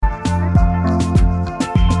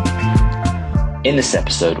In this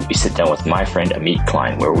episode, we sit down with my friend Amit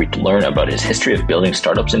Klein, where we learn about his history of building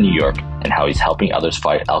startups in New York and how he's helping others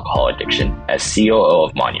fight alcohol addiction as COO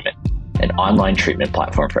of Monument, an online treatment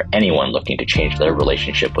platform for anyone looking to change their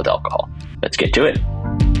relationship with alcohol. Let's get to it.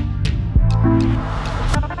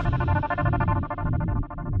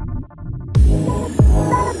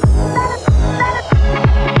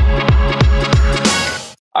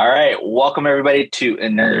 All right, welcome everybody to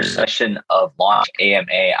another session of Launch AMA.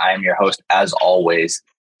 I am your host, as always.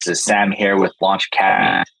 This is Sam here with Launch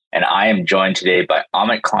Academy, and I am joined today by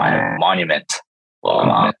Amit Klein of Monument. Welcome,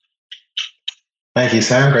 Amit. Thank you,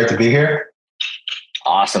 Sam. Great to be here.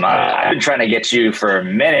 Awesome. I've been trying to get you for a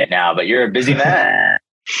minute now, but you're a busy man.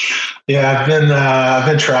 Yeah, I've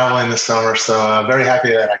been traveling this summer, so very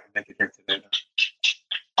happy that I can make it here today.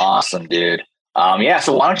 Awesome, dude.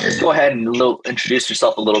 So why don't you just go ahead and introduce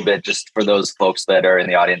yourself a little bit, just for those folks that are in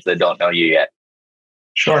the audience that don't know you yet.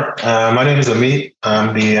 Sure. My name is Amit.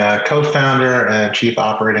 I'm the co-founder and chief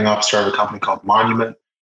operating officer of a company called Monument.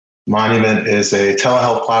 Monument is a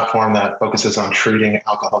telehealth platform that focuses on treating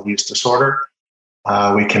alcohol use disorder.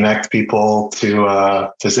 We connect people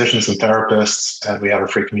to physicians and therapists, and we have a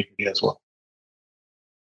free community as well.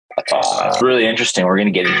 That's awesome. That's really interesting. We're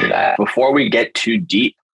going to get into that. Before we get too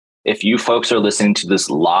deep, if you folks are listening to this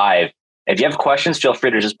live, if you have questions, feel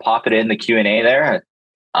free to just pop it in the Q&A there.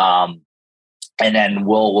 And then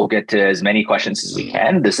we'll get to as many questions as we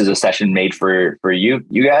can. This is a session made for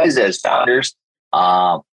you guys as founders.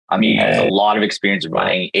 He has a lot of experience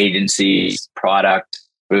running agencies, product,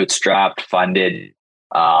 bootstrapped, funded.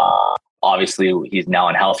 Obviously, he's now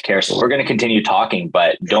in healthcare. So we're going to continue talking,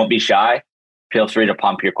 but don't be shy. Feel free to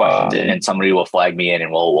pump your questions in, and somebody will flag me in,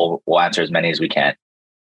 and we'll answer as many as we can.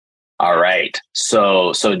 All right.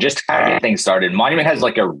 So just to kind of get things started, Monument has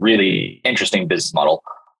like a really interesting business model.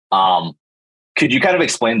 Could you kind of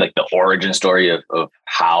explain like the origin story of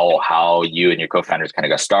how you and your co-founders kind of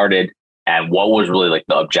got started, and what was really like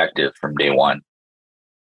the objective from day one?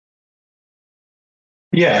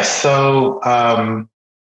 Yeah. So I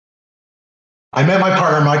met my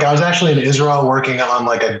partner, Mike. I was actually in Israel working on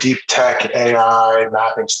like a deep tech AI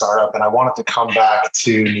mapping startup, and I wanted to come back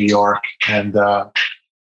to New York. And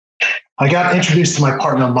I got introduced to my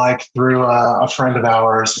partner, Mike, through a friend of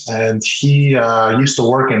ours, and he used to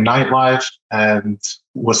work in nightlife and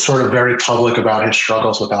was sort of very public about his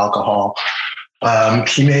struggles with alcohol.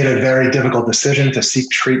 He made a very difficult decision to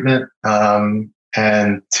seek treatment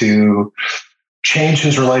and to change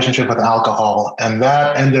his relationship with alcohol. And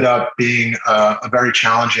that ended up being a very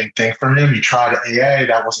challenging thing for him. He tried AA,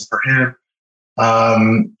 that wasn't for him.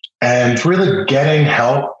 And really getting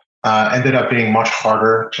help ended up being much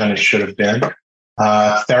harder than it should have been.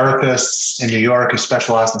 Therapists in New York who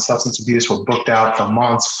specialized in substance abuse were booked out for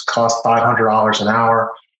months, cost $500 an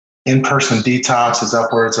hour. In-person detox is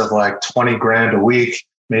upwards of like 20 grand a week,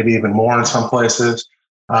 maybe even more in some places.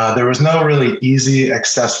 There was no really easy,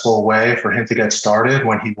 accessible way for him to get started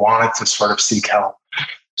when he wanted to sort of seek help.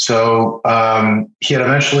 So he had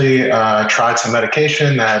eventually tried some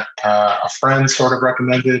medication that a friend sort of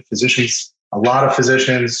recommended. A lot of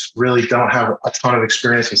physicians really don't have a ton of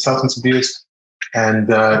experience with substance abuse, and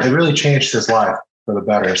it really changed his life for the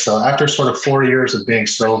better. So after sort of 4 years of being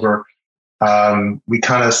sober, we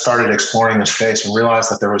kind of started exploring the space and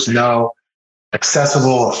realized that there was no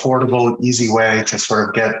accessible, affordable, easy way to sort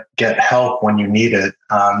of get help when you need it,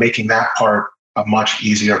 making that part a much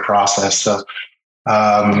easier process. So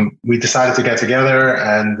we decided to get together,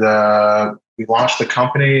 and we launched the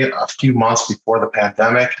company a few months before the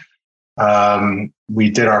pandemic. We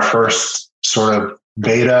did our first sort of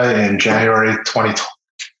beta in January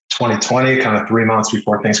 2020, kind of 3 months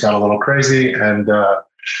before things got a little crazy. And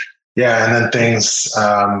and then things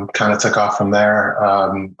kind of took off from there.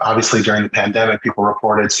 Obviously, during the pandemic, people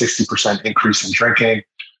reported 60% increase in drinking.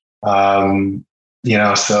 So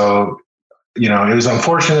it was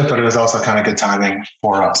unfortunate, but it was also kind of good timing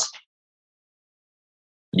for us.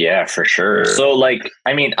 Yeah, for sure. So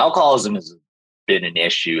alcoholism has been an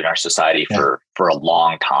issue in our society for a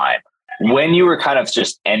long time. When you were kind of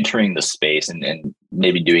just entering the space and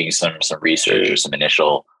maybe doing some research or some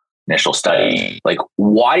initial study, like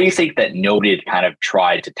why do you think that nobody had kind of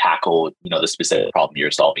tried to tackle the specific problem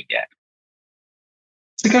you're solving yet?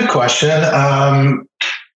 It's a good question. I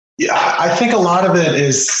think a lot of it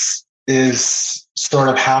is sort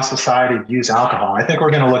of how society views alcohol. I think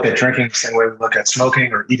we're going to look at drinking the same way we look at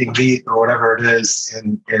smoking or eating meat or whatever it is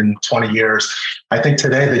in 20 years. I think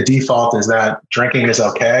today the default is that drinking is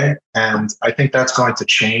okay. And I think that's going to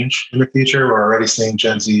change in the future. We're already seeing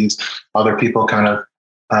Gen Zs, other people kind of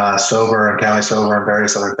sober and Cali sober and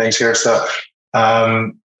various other things here. So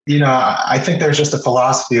I think there's just a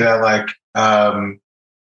philosophy that like,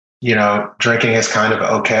 drinking is kind of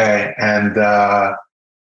okay. And,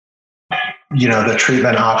 the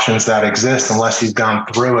treatment options that exist, unless you've gone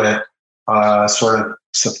through it, sort of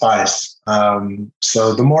suffice.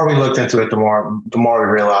 So the more we looked into it, the more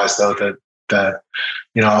we realized though that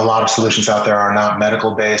a lot of solutions out there are not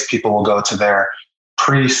medical based. People will go to their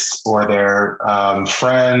priest or their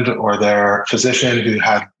friend or their physician who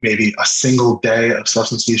had maybe a single day of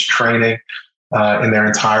substance use training in their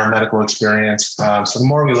entire medical experience. So the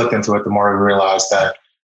more we looked into it, the more we realized that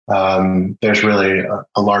there's really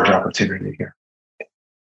a large opportunity here.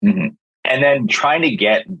 Mm-hmm. And then trying to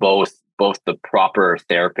get both the proper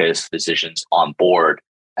therapists, physicians on board,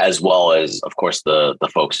 as well as, of course, the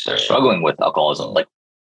folks that are struggling with alcoholism. Like,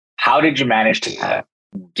 how did you manage to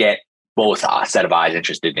get both set of eyes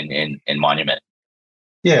interested in Monument?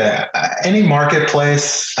 Yeah, any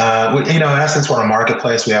marketplace, in essence, we're a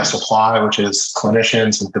marketplace. We have supply, which is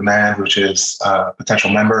clinicians, and demand, which is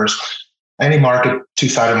potential members. Any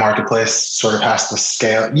two-sided marketplace sort of has to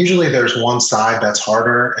scale. Usually there's one side that's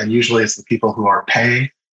harder, and usually it's the people who are paying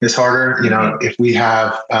is harder. If we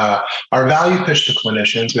have our value pitch to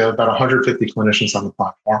clinicians, we have about 150 clinicians on the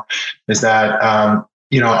platform, is that,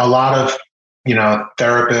 a lot of,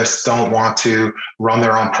 therapists don't want to run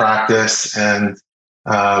their own practice and,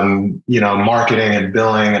 marketing and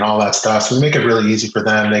billing and all that stuff. So we make it really easy for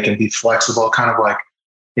them. They can be flexible, kind of like,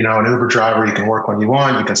 an Uber driver. You can work when you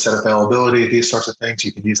want, you can set availability, these sorts of things.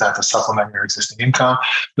 You can use that to supplement your existing income.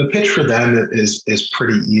 The pitch for them is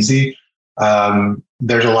pretty easy.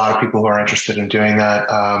 There's a lot of people who are interested in doing that.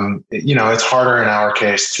 It's harder in our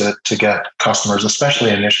case to get customers, especially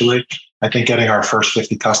initially. I think getting our first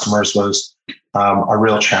 50 customers was a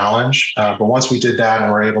real challenge. But once we did that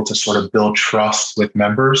and were able to sort of build trust with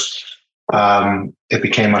members, it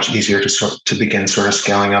became much easier to begin sort of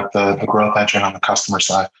scaling up the growth engine on the customer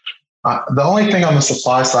side. The only thing on the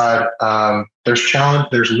supply side,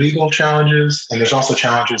 there's legal challenges, and there's also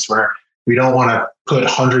challenges where we don't want to put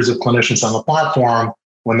hundreds of clinicians on the platform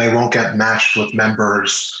when they won't get matched with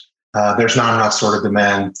members. There's not enough sort of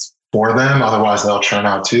demand for them. Otherwise, they'll churn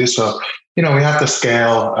out too. So, we have to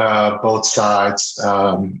scale both sides,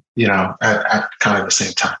 at kind of the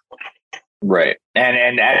same time. Right.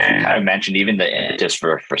 And as you kind of mentioned, even the impetus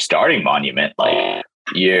for starting Monument, like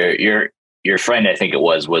your friend, I think it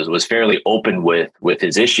was fairly open with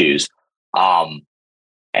his issues.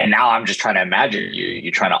 And now I'm just trying to imagine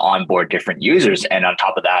you're trying to onboard different users. And on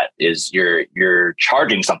top of that is you're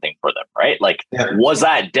charging something for them, right? Like, Was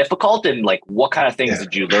that difficult? And like, what kind of things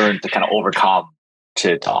did you learn to kind of overcome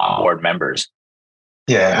to onboard members?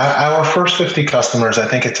 Yeah, our first 50 customers, I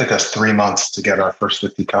think it took us 3 months to get our first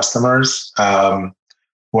 50 customers.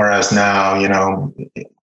 Whereas now,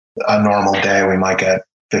 a normal day, we might get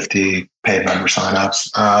 50 paid member signups.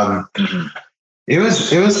 It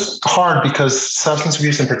was hard because substance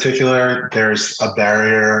abuse in particular, there's a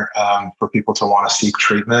barrier for people to want to seek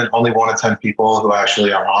treatment. Only 1 in 10 people who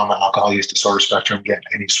actually are on the alcohol use disorder spectrum get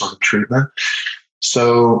any sort of treatment.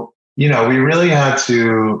 So, we really had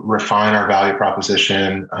to refine our value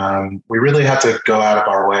proposition. We really had to go out of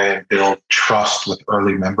our way and build trust with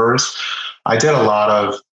early members. I did a lot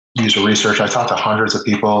of user research. I talked to hundreds of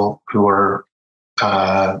people who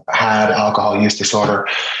had alcohol use disorder,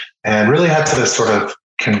 and really had to sort of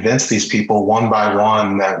convince these people one by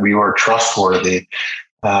one that we were trustworthy,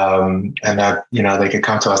 and that, they could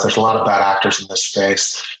come to us. There's a lot of bad actors in this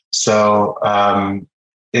space. So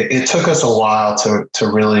it took us a while to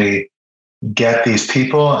really get these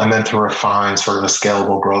people and then to refine sort of a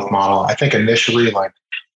scalable growth model. I think initially, like,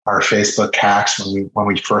 our Facebook CACs when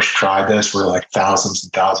we first tried this were like thousands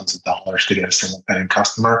and thousands of dollars to get a single paying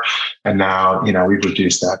customer. And now, we've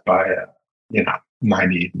reduced that by,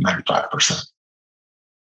 95%.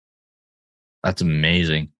 That's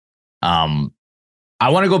amazing. I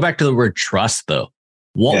want to go back to the word trust though.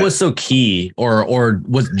 What was so key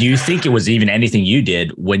do you think it was even anything you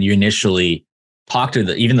did when you initially talked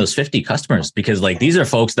to even those 50 customers? Because like, these are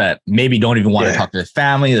folks that maybe don't even want to talk to their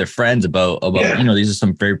family, their friends about, these are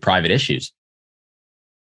some very private issues.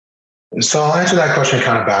 So I'll answer that question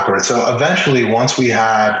kind of backwards. So eventually, once we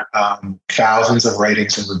had thousands of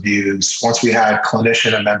ratings and reviews, once we had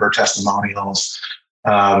clinician and member testimonials,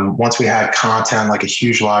 once we had content, like a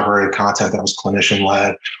huge library of content that was clinician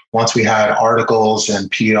led, once we had articles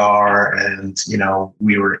and PR and,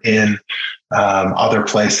 we were in other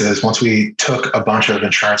places, once we took a bunch of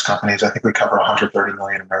insurance companies, I think we cover 130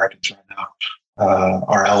 million Americans right now,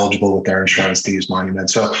 are eligible with their insurance to use Monument.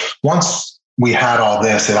 So once we had all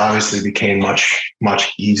this, it obviously became much,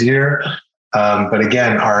 much easier. But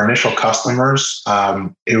again, our initial customers,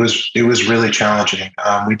 it was really challenging.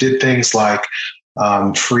 We did things like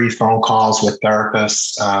free phone calls with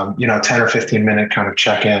therapists, 10 or 15 minute kind of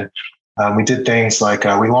check-in. We did things like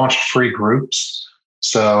we launched free groups.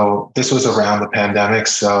 So this was around the pandemic.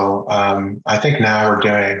 So I think now we're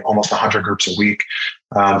doing almost 100 groups a week,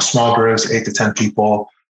 small groups, 8 to 10 people.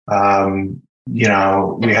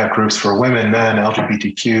 We have groups for women, men,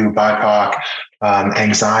 LGBTQ, BIPOC,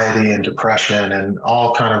 anxiety and depression, and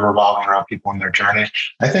all kind of revolving around people in their journey.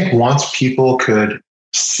 I think once people could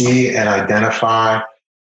see and identify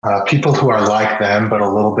people who are like them, but a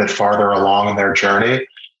little bit farther along in their journey,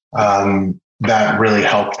 that really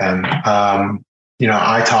helped them.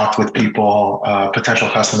 I talked with people, potential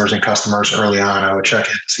customers and customers early on. I would check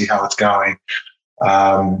in to see how it's going.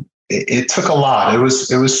 It took a lot. It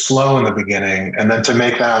was slow in the beginning. And then to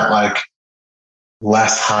make that like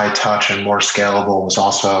less high touch and more scalable was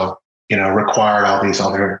also, required all these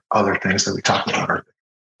other things that we talked about earlier.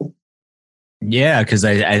 Yeah, because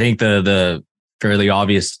I think the fairly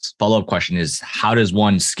obvious follow-up question is, how does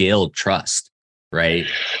one scale trust, right?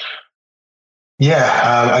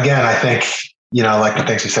 Yeah. Again, I think, like the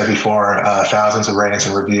things you said before, thousands of ratings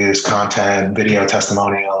and reviews, content, video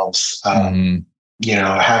testimonials, having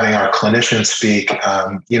our clinicians speak.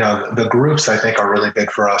 The groups I think are really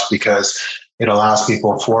big for us because it allows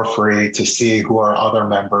people for free to see who are other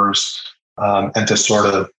members and to sort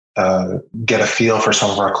of get a feel for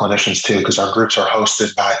some of our clinicians too, because our groups are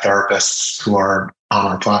hosted by therapists who are on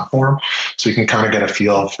our platform. So you can kind of get a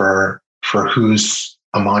feel for who's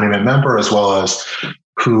a Monument member as well as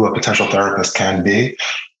who a potential therapist can be.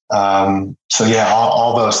 All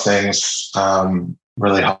those things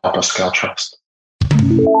really help us scale trust.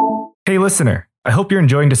 Hey listener, I hope you're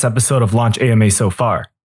enjoying this episode of Launch AMA so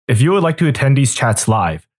far. If you would like to attend these chats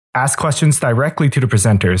live, ask questions directly to the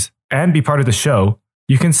presenters, and be part of the show,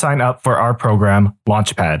 you can sign up for our program,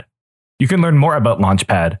 Launchpad. You can learn more about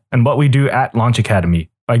Launchpad and what we do at Launch Academy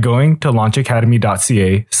by going to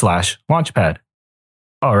launchacademy.ca/launchpad.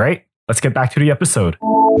 All right, let's get back to the episode.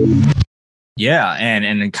 Yeah,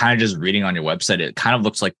 and kind of just reading on your website, it kind of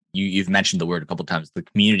looks like you've mentioned the word a couple of times. The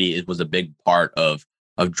community was a big part of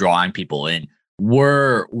drawing people in.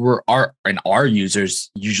 Were our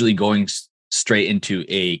users usually going straight into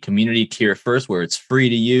a community tier first, where it's free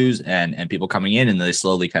to use and people coming in, and they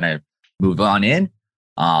slowly kind of move on in?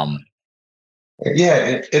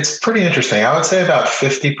 It's pretty interesting. I would say about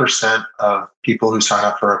 50% of people who sign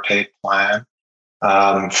up for a paid plan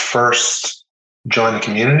first join the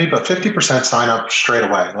community, but 50% sign up straight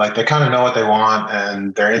away. Like they kind of know what they want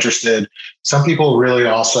and they're interested. Some people really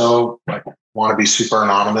also want to be super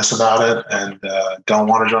anonymous about it and don't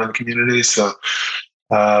want to join the community. So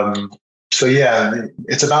it's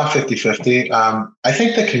about 50-50. I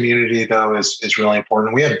think the community though is really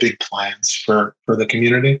important. We have big plans for the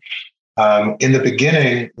community. In the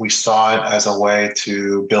beginning, we saw it as a way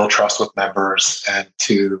to build trust with members and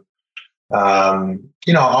to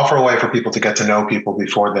offer a way for people to get to know people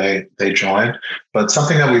before they join. But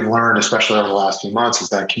something that we've learned, especially over the last few months, is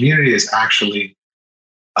that community is actually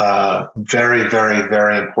a very, very,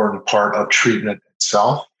 very important part of treatment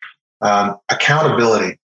itself.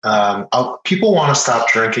 Accountability. People want to stop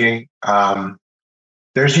drinking.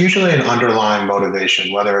 There's usually an underlying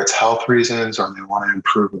motivation, whether it's health reasons or they want to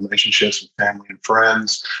improve relationships with family and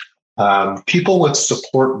friends. People with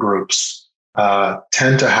support groups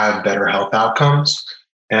tend to have better health outcomes.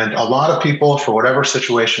 And a lot of people, for whatever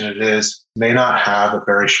situation it is, may not have a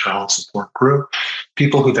very strong support group,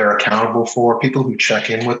 people who they're accountable for, people who check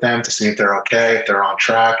in with them to see if they're okay, if they're on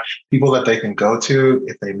track, people that they can go to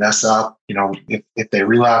if they mess up, if they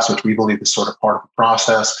relapse, which we believe is sort of part of the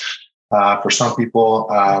process for some people.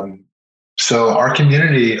 So our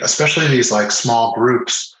community, especially these like small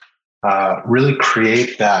groups, really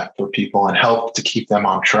create that for people and help to keep them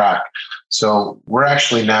on track. So we're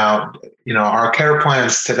actually now, our care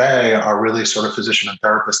plans today are really sort of physician and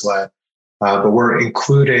therapist led, but we're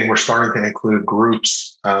starting to include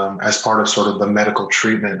groups as part of sort of the medical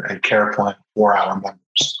treatment and care plan for our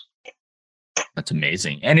members. That's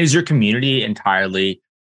amazing. And is your community entirely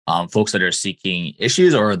folks that are seeking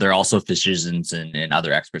issues, or are there also physicians and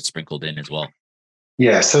other experts sprinkled in as well?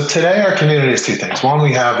 Yeah. So today our community is two things. One,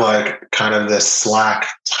 we have like kind of this Slack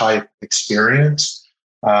type experience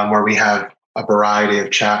where we have a variety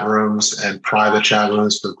of chat rooms and private chat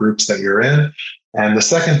rooms for groups that you're in. And the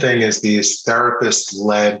second thing is these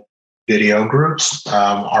therapist-led video groups.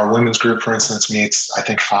 Our women's group, for instance, meets, I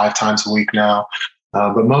think, 5 times a week now.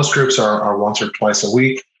 But most groups are once or twice a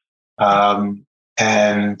week. So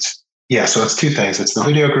it's two things. It's the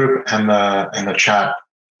video group and the chat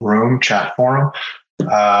room, chat forum.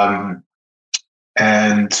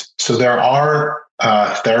 And so there are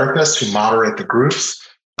therapists who moderate the groups,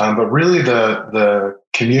 but really the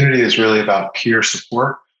community is really about peer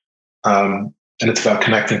support, and it's about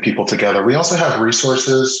connecting people together. We also have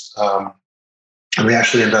resources, and we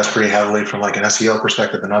actually invest pretty heavily from like an SEO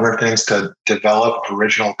perspective and other things to develop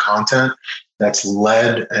original content that's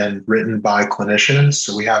led and written by clinicians.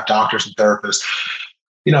 So we have doctors and therapists,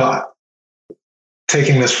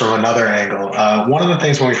 taking this from another angle. One of the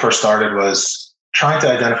things when we first started was trying to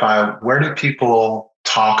identify, where do people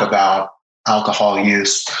talk about alcohol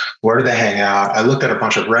use? Where do they hang out? I looked at a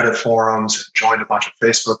bunch of Reddit forums, joined a bunch of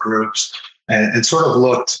Facebook groups, and sort of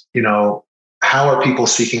looked, how are people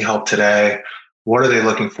seeking help today? What are they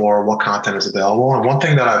looking for? What content is available? And one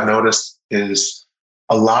thing that I've noticed is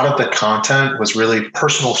a lot of the content was really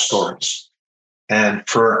personal stories. And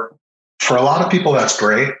for a lot of people, that's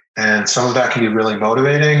great. And some of that can be really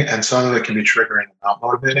motivating, and some of it can be triggering and not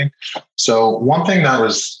motivating. So one thing that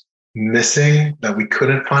was missing that we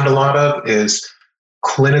couldn't find a lot of is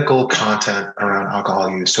clinical content around alcohol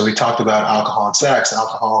use. So we talked about alcohol and sex,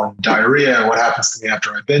 alcohol and diarrhea, what happens to me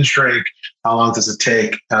after I binge drink, how long does it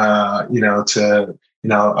take, about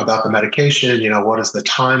the medication, what is the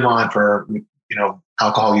timeline for,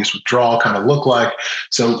 alcohol use withdrawal kind of look like.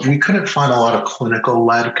 So we couldn't find a lot of clinical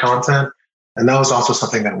led content. And that was also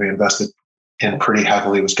something that we invested in pretty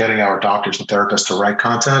heavily, was getting our doctors and therapists to write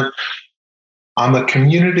content. On the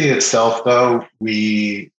community itself, though,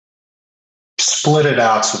 we split it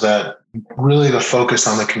out so that really the focus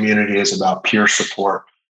on the community is about peer support.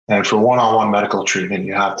 And for one-on-one medical treatment,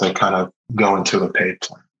 you have to kind of go into a paid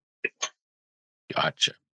plan.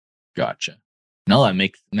 Gotcha. No, that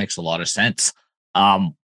makes a lot of sense.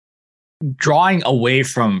 Drawing away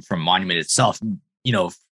from Monument itself,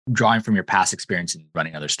 drawing from your past experience in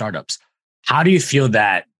running other startups, how do you feel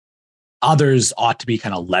that others ought to be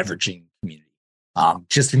kind of leveraging community?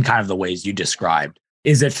 Just in kind of the ways you described.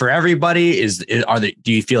 Is it for everybody?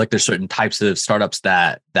 Do you feel like there's certain types of startups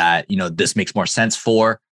that this makes more sense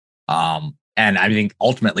for? And I think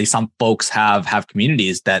ultimately some folks have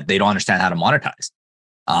communities that they don't understand how to monetize.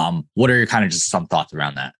 What are your kind of just some thoughts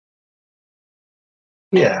around that?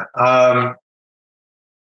 Yeah. I'm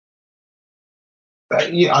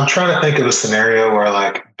trying to think of a scenario where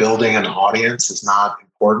like building an audience is not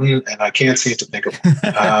important, and I can't seem to think of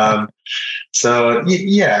one. So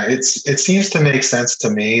yeah, it seems to make sense to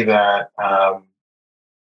me that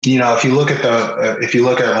if you look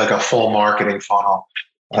at like a full marketing funnel,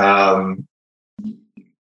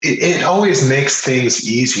 it always makes things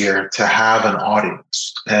easier to have an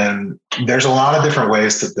audience, and there's a lot of different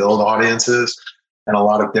ways to build audiences, and a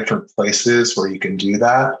lot of different places where you can do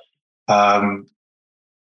that.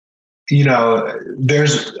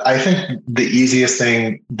 I think the easiest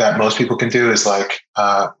thing that most people can do is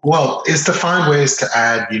is to find ways to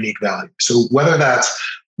add unique value. So whether that's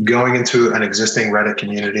going into an existing Reddit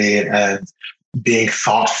community and being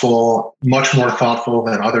thoughtful, much more thoughtful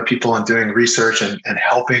than other people, and doing research and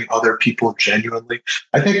helping other people genuinely.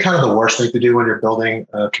 I think kind of the worst thing to do when you're building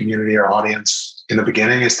a community or audience in the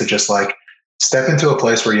beginning is to just step into a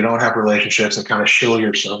place where you don't have relationships and kind of shill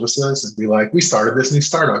your services and be like, we started this new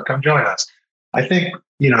startup, come join us. I think,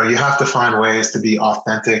 you have to find ways to be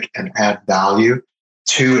authentic and add value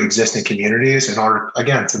to existing communities in order,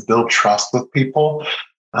 again, to build trust with people,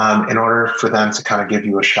 in order for them to kind of give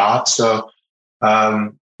you a shot. So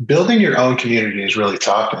building your own community is really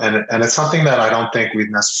tough. And it's something that I don't think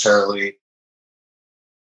we've necessarily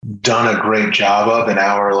done a great job of in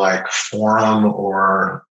our forum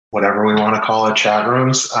or whatever we want to call it, chat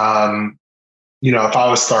rooms. If I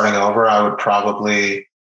was starting over, I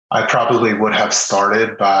probably would have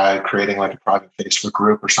started by creating a private Facebook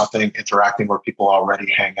group or something, interacting where people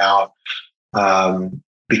already hang out,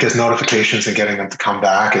 because notifications and getting them to come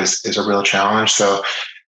back is a real challenge. So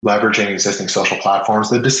leveraging existing social platforms,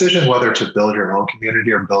 the decision whether to build your own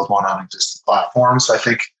community or build one on existing platforms, I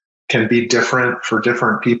think can be different for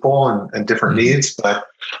different people and different needs. But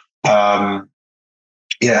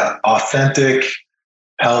authentic,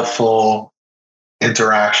 helpful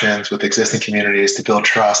interactions with existing communities to build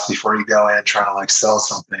trust before you go in trying to sell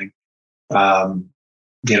something, I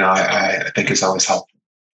think is always helpful.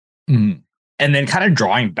 Mm-hmm. And then kind of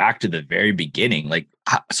drawing back to the very beginning,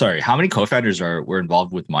 how many co-founders were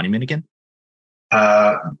involved with Monument again?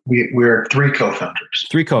 We're three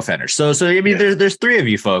co-founders. So I mean, there's three of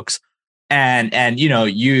you folks. And you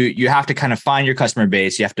have to kind of find your customer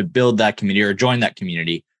base. You have to build that community or join that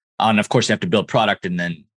community. And of course, you have to build product and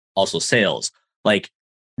then also sales.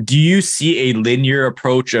 do you see a linear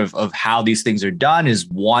approach of how these things are done? Is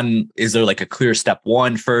there like a clear step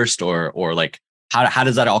one first, or like how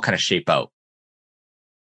does that all kind of shape out?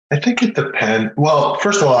 I think it depends. Well,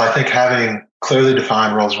 first of all, I think having clearly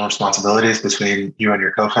defined roles and responsibilities between you and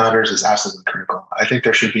your co-founders is absolutely critical. I think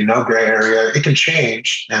there should be no gray area. It can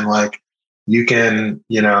change, and like you can,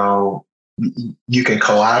 you can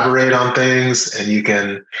collaborate on things and you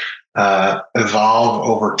can evolve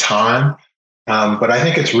over time. But I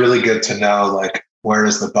think it's really good to know like where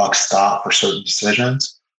does the buck stop for certain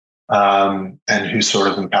decisions, and who's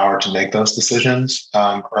sort of empowered to make those decisions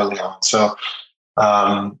early on. So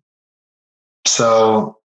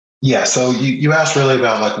you asked really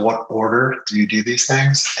about like what order do you do these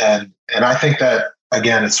things, and I think that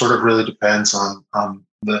again it sort of really depends on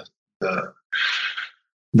the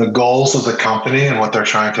goals of the company and what they're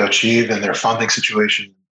trying to achieve and their funding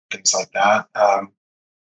situation, things like that.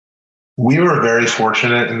 We were very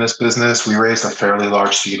fortunate in this business. We raised a fairly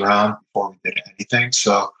large seed round before we did anything.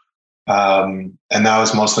 So, and that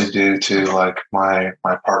was mostly due to like my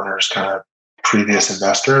partner's kind of previous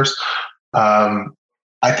investors.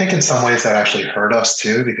 I think in some ways that actually hurt us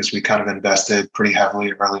too, because we kind of invested pretty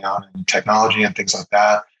heavily early on in technology and things like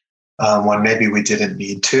that, when maybe we didn't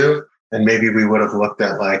need to. And maybe we would have looked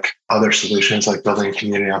at like other solutions, like building a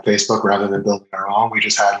community on Facebook rather than building our own. We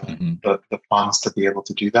just had the funds to be able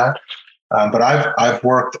to do that. But I've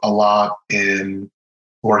worked a lot in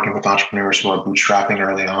working with entrepreneurs who are bootstrapping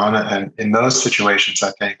early on, and in those situations,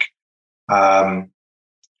 I think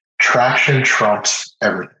traction trumps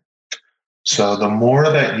everything. So the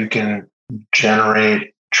more that you can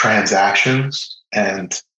generate transactions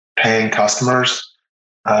and paying customers,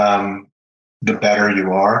 the better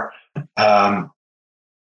you are. I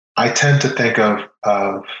tend to think of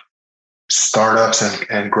startups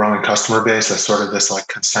and growing customer base as sort of this like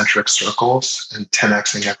concentric circles and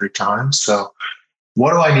 10xing every time. So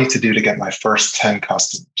what do I need to do to get my first 10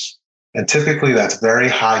 customers? And typically that's very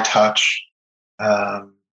high touch.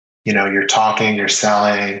 You're talking, you're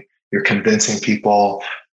selling, you're convincing people.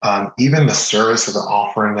 Even the service of the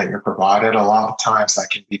offering that you're provided, a lot of times that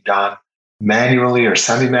can be done manually or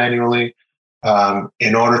semi-manually,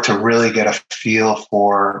 in order to really get a feel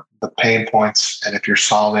for the pain points and if you're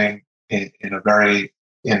solving in the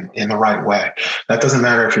right way. That doesn't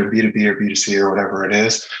matter if you're B2B or B2C or whatever it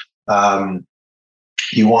is.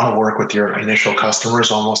 You want to work with your initial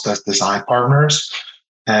customers almost as design partners.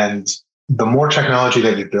 And the more technology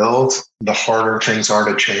that you build, the harder things are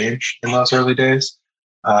to change in those early days.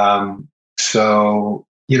 For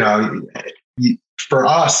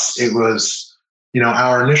us, it was,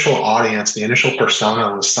 our initial audience, the initial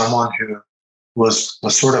persona was someone who was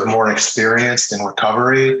sort of more experienced in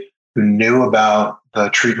recovery, who knew about the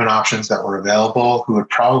treatment options that were available, who had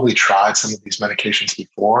probably tried some of these medications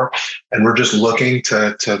before, and were just looking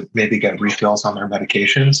to maybe get refills on their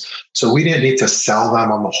medications. So we didn't need to sell them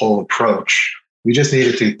on the whole approach. We just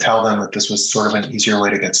needed to tell them that this was sort of an easier way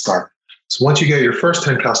to get started. So once you get your first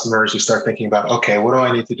 10 customers, you start thinking about, okay, what do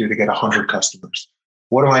I need to do to get 100 customers?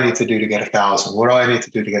 What do I need to do to get 1,000? What do I need to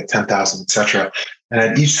do to get 10,000, et cetera? And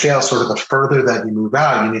at each scale, sort of the further that you move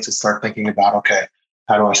out, you need to start thinking about, okay,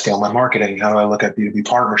 how do I scale my marketing? How do I look at B2B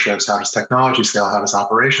partnerships? How does technology scale? How does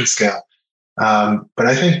operations scale? But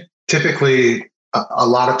I think typically a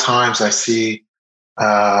lot of times I see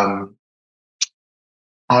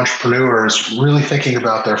entrepreneurs really thinking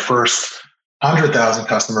about their first 100,000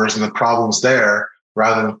 customers and the problems there,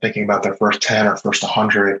 rather than thinking about their first 10 or first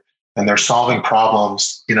 100. And they're solving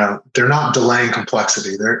problems. They're not delaying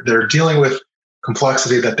complexity. They're dealing with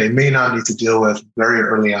complexity that they may not need to deal with very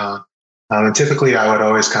early on. And typically, I would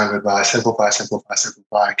always kind of advise simplify,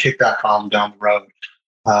 kick that problem down the road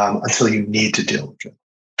until you need to deal with it.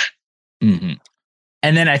 Mm-hmm.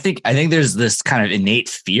 And then I think there's this kind of innate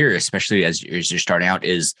fear, especially as you're starting out,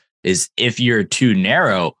 is if you're too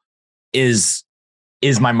narrow, is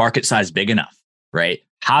my market size big enough, right?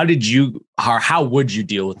 How would you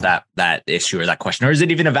deal with that issue or that question, or is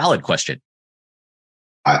it even a valid question?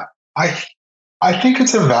 I think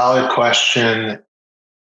it's a valid question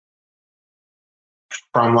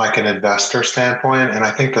from like an investor standpoint, and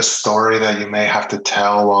I think the story that you may have to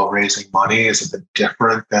tell while raising money is a bit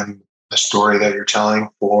different than the story that you're telling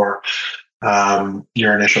for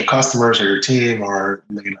your initial customers or your team or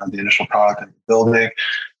the initial product that you're building.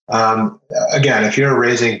 Again, if you're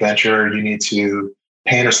raising venture, you need to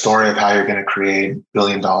paint a story of how you're going to create $1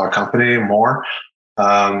 billion company more.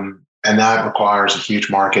 And that requires a huge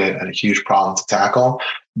market and a huge problem to tackle.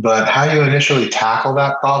 But how you initially tackle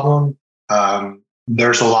that problem,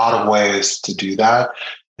 there's a lot of ways to do that.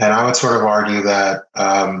 And I would sort of argue that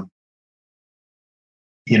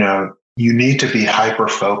you need to be hyper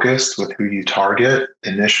focused with who you target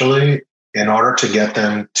initially in order to get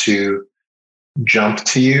them to jump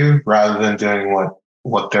to you rather than doing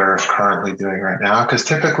what they're currently doing right now. Because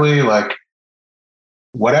typically, like,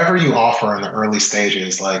 whatever you offer in the early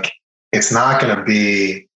stages, like, it's not going to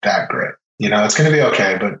be that great. It's going to be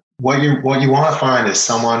okay, but what you want to find is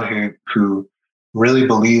someone who really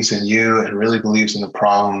believes in you and really believes in the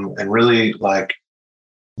problem and really, like,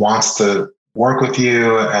 wants to work with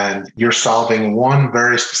you, and you're solving one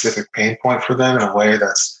very specific pain point for them in a way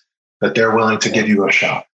that they're willing to give you a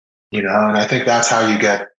shot. And I think that's how you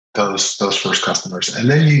get those first customers. And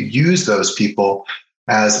then you use those people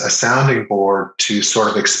as a sounding board to sort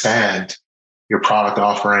of expand your product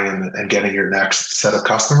offering and getting your next set of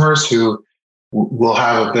customers who will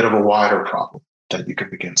have a bit of a wider problem that you can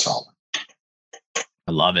begin solving.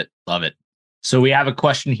 I love it. Love it. So we have a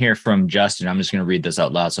question here from Justin. I'm just going to read this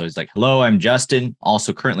out loud. So he's like, hello, I'm Justin,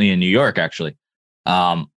 also currently in New York, actually.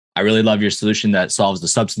 I really love your solution that solves the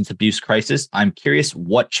substance abuse crisis. I'm curious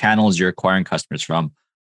what channels you're acquiring customers from,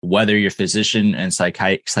 whether your physician and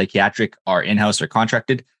psychiatric are in-house or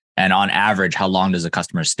contracted, and on average, how long does a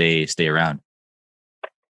customer stay around?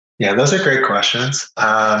 Yeah, those are great questions.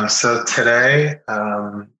 So today,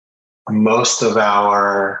 most of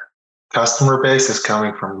our customer base is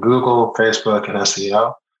coming from Google, Facebook, and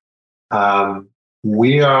SEO.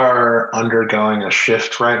 We are undergoing a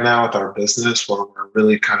shift right now with our business where we're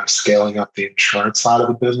really kind of scaling up the insurance side of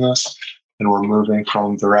the business, and we're moving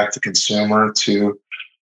from direct to consumer to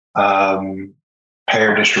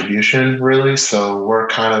payer distribution, really. So we're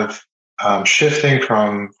kind of shifting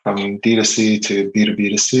from D2C to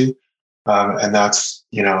B2B2C. And that's,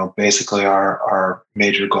 basically our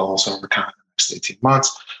major goals over kind of the next 18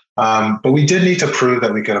 months. But we did need to prove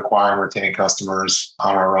that we could acquire and retain customers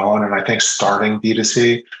on our own. And I think starting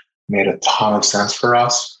B2C made a ton of sense for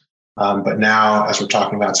us. But now, as we're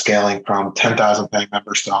talking about scaling from 10,000 paying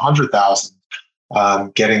members to 100,000,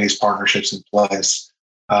 getting these partnerships in place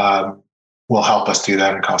will help us do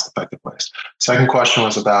that in cost-effective ways. Second question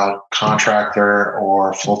was about contractor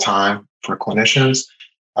or full-time for clinicians.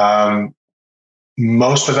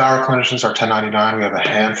 Most of our clinicians are 1099. We have a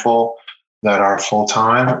handful that are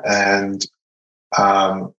full-time, and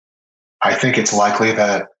I think it's likely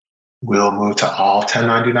that we'll move to all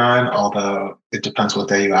 1099, although it depends what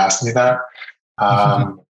day you ask me that.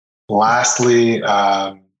 Lastly,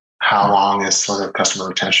 how long is sort of customer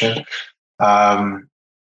retention?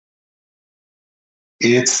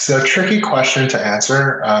 It's a tricky question to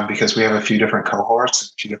answer because we have a few different cohorts,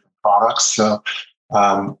 a few different products. So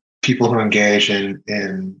people who engage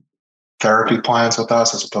in therapy plans with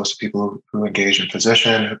us as opposed to people who engage in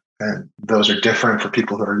physician, and those are different for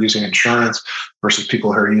people who are using insurance versus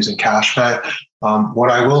people who are using cash pay. What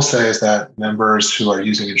I will say is that members who are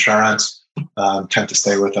using insurance tend to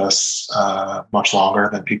stay with us much longer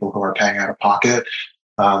than people who are paying out of pocket,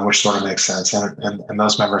 which sort of makes sense. And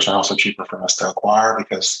those members are also cheaper for us to acquire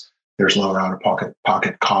because there's lower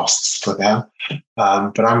out-of-pocket costs for them.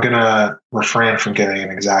 But I'm going to refrain from giving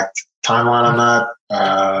an exact timeline on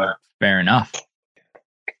that. Fair enough.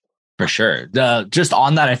 For sure. Just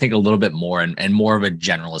on that, I think a little bit more and more of a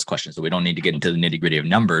generalist question. So we don't need to get into the nitty gritty of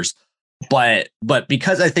numbers. But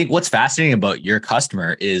because I think what's fascinating about your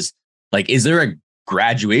customer is, like, is there a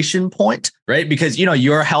graduation point, right? Because,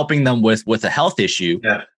 you're helping them with a health issue.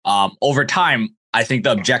 Yeah. Over time, I think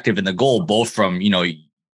the objective and the goal, both from,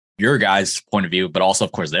 your guys' point of view, but also,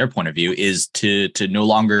 of course, their point of view, is to no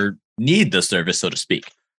longer need the service, so to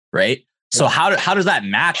speak, right? So how does that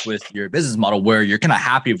match with your business model where you're kind of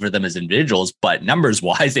happy for them as individuals, but numbers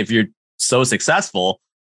wise, if you're so successful,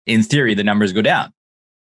 in theory, the numbers go down?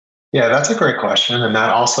 Yeah, that's a great question. And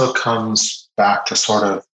that also comes back to sort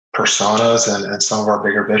of personas and some of our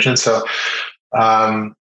bigger visions. So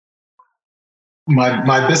my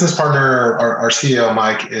business partner, our CEO,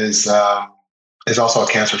 Mike, is also a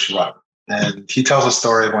cancer survivor. And he tells a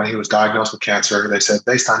story of when he was diagnosed with cancer. They said,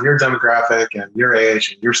 based on your demographic and your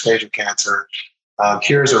age and your stage of cancer,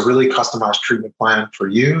 here's a really customized treatment plan for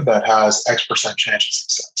you that has X% chance of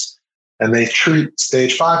success. And they treat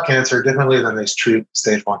stage 5 cancer differently than they treat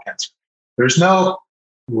stage 1 cancer. There's no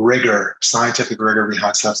scientific rigor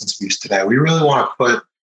behind substance abuse today. We really want to put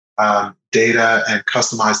data and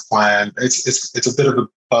customized plan. It's a bit of a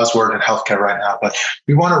buzzword in healthcare right now, but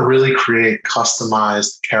we want to really create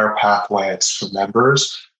customized care pathways for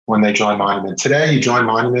members when they join Monument. Today, you join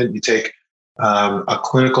Monument, you take a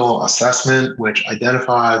clinical assessment, which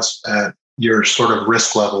identifies your sort of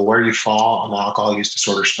risk level, where you fall on the alcohol use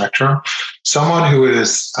disorder spectrum. Someone who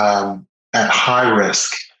is at high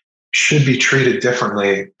risk should be treated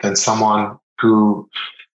differently than someone who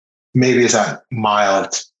maybe is at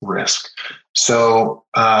mild risk. So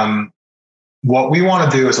what we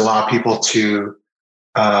want to do is allow people to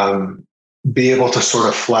be able to sort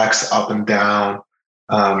of flex up and down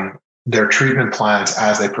their treatment plans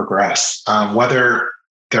as they progress, whether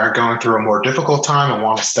they're going through a more difficult time and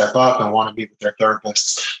want to step up and want to meet with their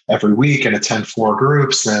therapists every week and attend 4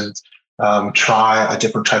 groups and try a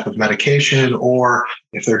different type of medication, or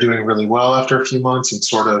if they're doing really well after a few months and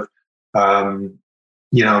sort of,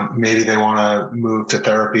 maybe they want to move to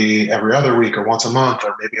therapy every other week or once a month,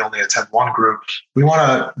 or maybe only attend 1 group. We want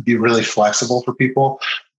to be really flexible for people.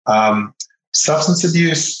 Substance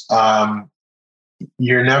abuse,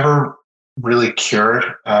 you're never really cured.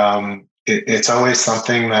 It's always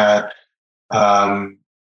something that,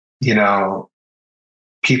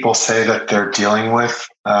 people say that they're dealing with.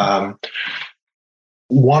 One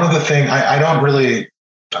of the things I don't really,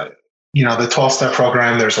 the 12-step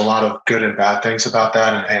program, there's a lot of good and bad things about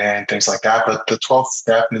that and things like that. But the 12th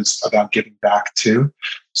step is about giving back too.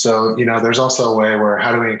 So, there's also a way where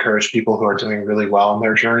how do we encourage people who are doing really well in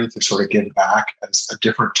their journey to sort of give back as a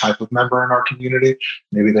different type of member in our community?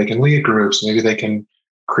 Maybe they can lead groups. Maybe they can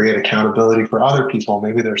create accountability for other people.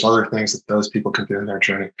 Maybe there's other things that those people can do in their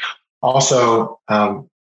journey. Also,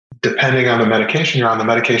 depending on the medication you're on, the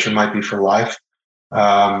medication might be for life.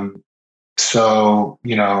 So,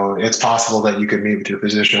 it's possible that you could meet with your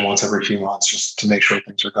physician once every few months just to make sure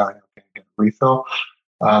things are going okay and get a refill.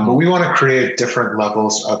 But we want to create different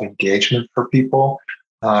levels of engagement for people.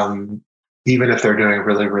 Even if they're doing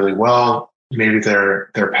really, really well, maybe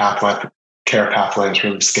their care pathway is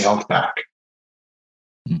really scaled back.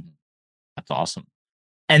 That's awesome.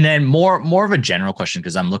 And then more of a general question,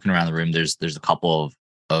 because I'm looking around the room, there's a couple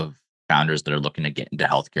of founders that are looking to get into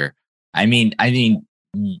healthcare. I mean,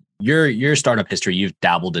 your startup history, you've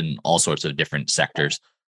dabbled in all sorts of different sectors.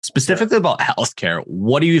 Specifically about healthcare,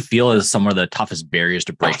 what do you feel is some of the toughest barriers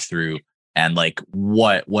to break through? And like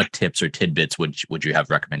what tips or tidbits would you have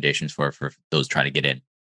recommendations for those trying to get in?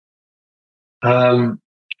 I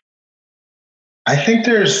think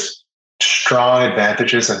there's strong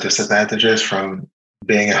advantages and disadvantages from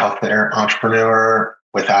being a healthcare entrepreneur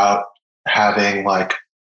without having like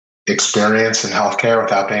experience in healthcare,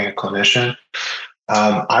 without being a clinician.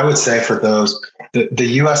 I would say for those, the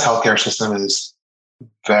US healthcare system is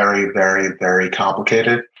very, very, very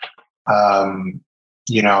complicated.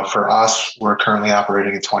 For us, we're currently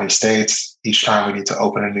operating in 20 states. Each time we need to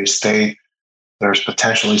open a new state, there's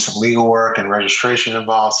potentially some legal work and registration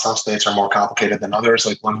involved. Some states are more complicated than others.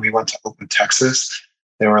 Like when we went to open Texas,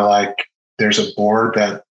 they were like, there's a board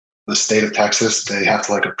that the state of Texas, they have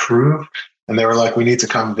to like approve. And they were like, we need to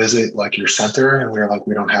come visit like your center. And we were like,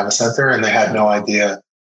 we don't have a center. And they had no idea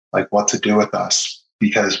like what to do with us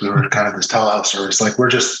because we were kind of this telehealth service. Like we're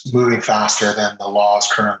just moving faster than the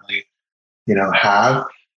laws currently, have.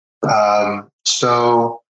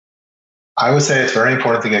 So I would say it's very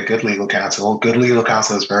important to get good legal counsel. Good legal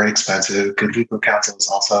counsel is very expensive. Good legal counsel is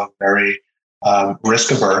also very risk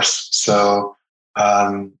averse. So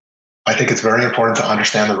I think it's very important to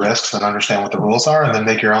understand the risks and understand what the rules are, and then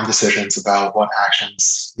make your own decisions about what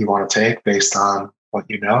actions you want to take based on what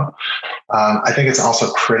you know. I think it's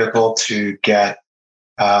also critical to get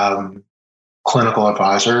clinical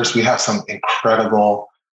advisors. We have some incredible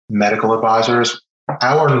medical advisors.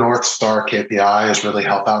 Our North Star KPI is really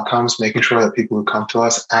health outcomes, making sure that people who come to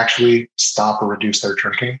us actually stop or reduce their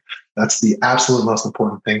drinking. That's the absolute most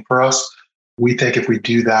important thing for us. We think if we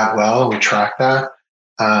do that well, we track that,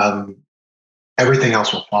 everything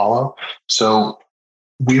else will follow. So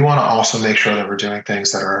we want to also make sure that we're doing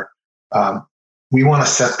things that are, we want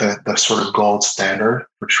to set the sort of gold standard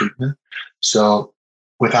for treatment. So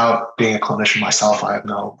without being a clinician myself, I have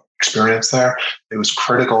no experience there. It was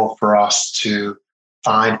critical for us to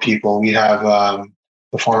find people. We have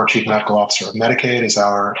the former chief medical officer of Medicaid is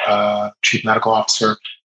our chief medical officer.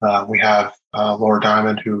 We have Laura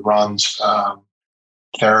Diamond, who runs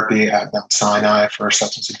therapy at Mount Sinai for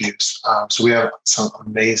substance abuse. So we have some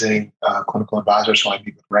amazing clinical advisors who I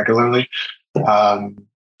meet with regularly.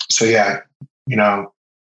 So yeah,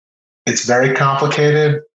 it's very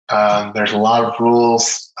complicated. There's a lot of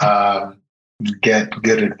rules. Get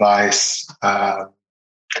good advice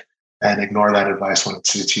and ignore that advice when it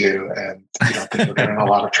suits you, and you don't think you'll get in a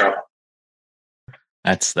lot of trouble.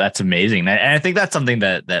 That's amazing. And I think that's something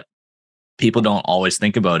that people don't always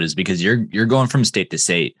think about, is because you're going from state to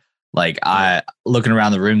state. Like looking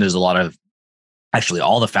around the room, there's a lot of, actually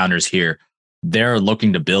all the founders here, they're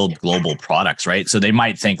looking to build global products, right? So they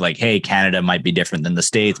might think like, hey, Canada might be different than the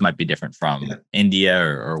States, might be different from India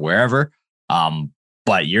or wherever.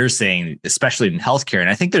 But you're saying, especially in healthcare, and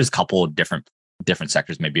I think there's a couple of different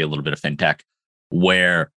sectors, maybe a little bit of fintech,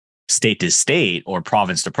 where state to state or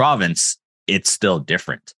province to province, it's still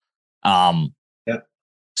different.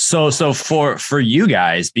 So for you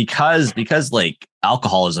guys, because like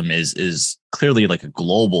alcoholism is clearly like a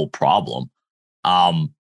global problem.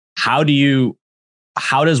 How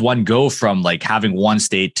does one go from like having one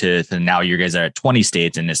state to now you guys are at 20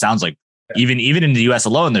 states, and it sounds like even in the US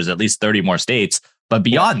alone, there's at least 30 more states. But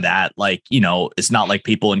beyond that, like, it's not like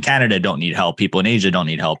people in Canada don't need help, people in Asia don't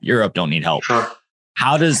need help, Europe don't need help. Sure.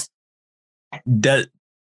 How does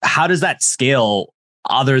that scale,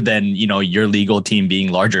 other than your legal team being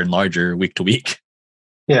larger and larger week to week?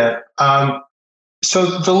 Yeah.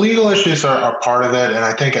 So the legal issues are part of it, and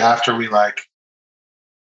I think after we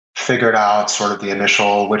figured out sort of the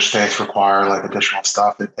initial which states require additional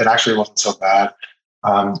stuff, it actually wasn't so bad.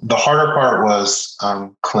 The harder part was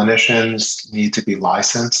clinicians need to be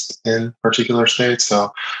licensed in particular states.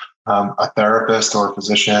 So a therapist or a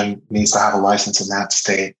physician needs to have a license in that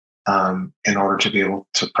state in order to be able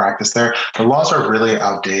to practice there. The laws are really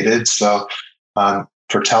outdated. So for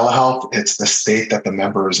telehealth, it's the state that the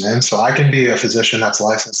member is in. So I can be a physician that's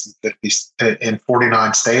licensed in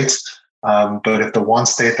 49 states. But if the one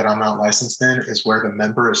state that I'm not licensed in is where the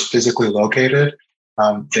member is physically located,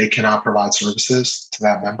 they cannot provide services to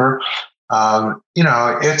that member.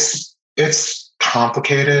 It's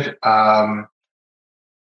complicated. So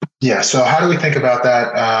how do we think about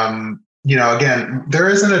that? Again, there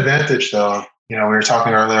is an advantage though. We were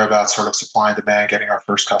talking earlier about sort of supply and demand, getting our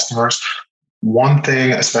first customers. One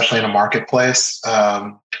thing, especially in a marketplace,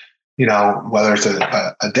 whether it's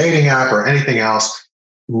a dating app or anything else,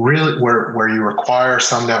 really where you require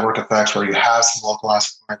some network effects, where you have some localized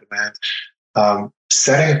supply and demand,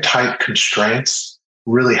 setting tight constraints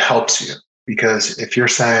really helps you. Because if you're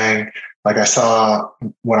saying, like I saw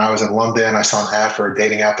when I was in London, I saw an ad for a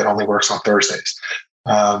dating app that only works on Thursdays.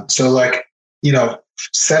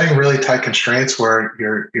 Setting really tight constraints where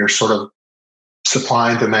your sort of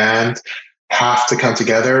supply and demand have to come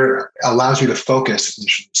together allows you to focus.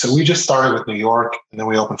 So we just started with New York, and then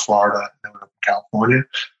we opened Florida, and then we opened California.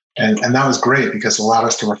 And that was great because it allowed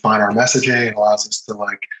us to refine our messaging. It allows us to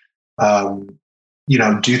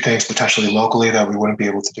do things potentially locally that we wouldn't be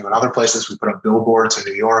able to do in other places. We put up billboards in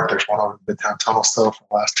New York. There's one over the Midtown Tunnel still for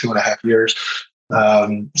the last 2.5 years.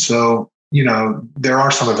 There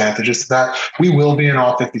are some advantages to that. We will be in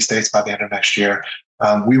all 50 states by the end of next year.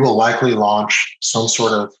 We will likely launch some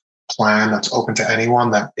sort of plan that's open to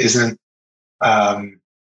anyone that isn't, that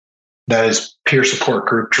is peer support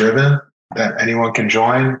group driven, that anyone can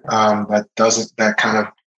join, that kind of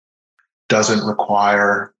doesn't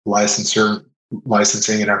require licensing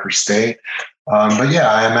in every state.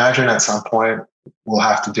 I imagine at some point we'll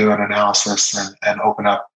have to do an analysis and open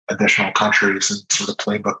up additional countries and sort of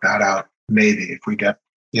playbook that out, maybe if we get,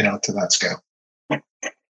 to that scale.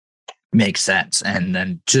 Makes sense. And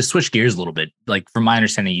then just switch gears a little bit. Like from my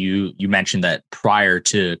understanding, you mentioned that prior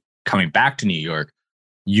to coming back to New York,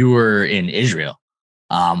 you were in Israel.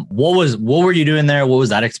 What were you doing there? What was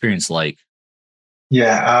that experience like?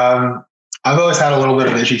 Yeah. I've always had a little bit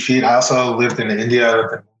of itchy feet. I also lived in India. I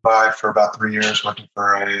lived in Mumbai for about 3 years, working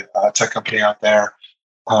for a tech company out there.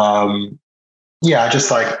 I just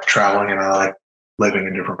like traveling and I like living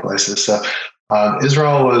in different places. So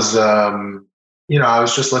Israel was, I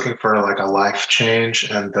was just looking for a life change.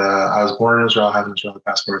 And I was born in Israel, I have an Israeli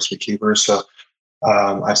passport, speak Hebrew. So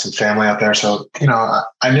I have some family out there. So,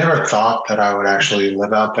 I never thought that I would actually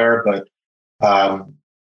live out there, but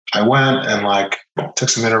I went and took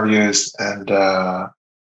some interviews and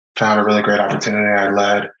found a really great opportunity. I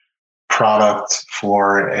led product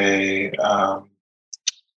for an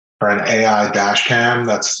AI dash cam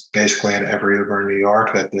that's basically in every Uber in New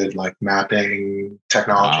York that did mapping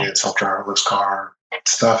technology and self-driverless car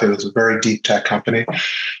stuff. It was a very deep tech company.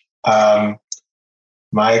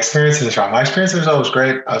 My experience in Israel was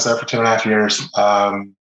great. I was there for 2.5 years.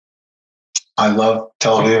 I love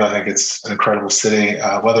Tel Aviv. I think it's an incredible city.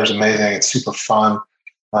 Weather's amazing. It's super fun.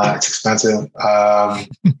 It's expensive.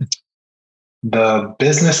 The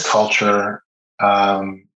business culture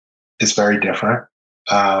is very different.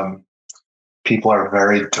 People are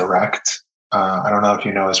very direct. I don't know if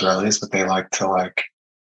you know Israelis, but they like to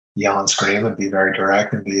yell and scream and be very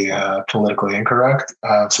direct and be politically incorrect.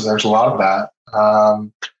 So there's a lot of that.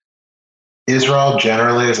 Israel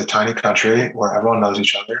generally is a tiny country where everyone knows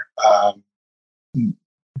each other.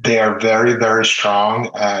 They are very, very strong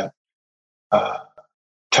at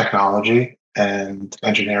technology and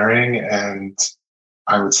engineering and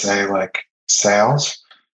I would say sales,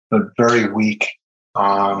 but very weak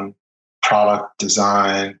on product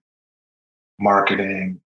design,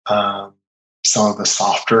 marketing, some of the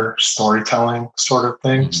softer storytelling sort of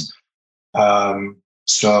things.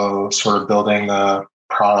 So sort of building the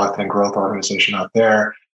product and growth organization out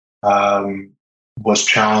there was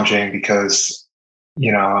challenging because,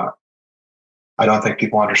 I don't think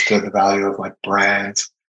people understood the value of like brand,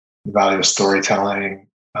 the value of storytelling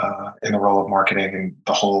in the role of marketing and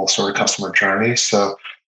the whole sort of customer journey. So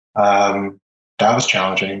that was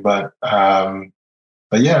challenging, but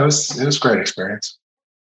yeah, it was a great experience.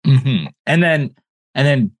 Mm-hmm. And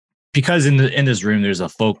then because in this room there's a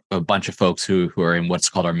bunch of folks who are in what's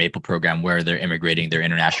called our Maple program, where they're immigrating their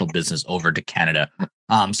international business over to Canada.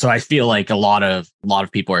 So I feel like a lot of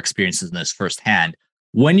people are experiencing this firsthand.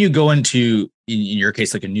 When you go into, in your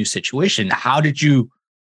case, like a new situation, how did you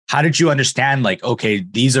understand, like, okay,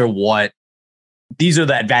 these are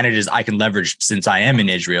the advantages I can leverage since I am in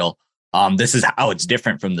Israel. This is how it's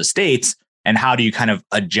different from the States, and how do you kind of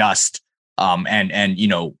adjust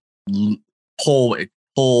and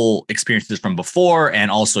pull experiences from before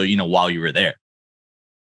and also while you were there?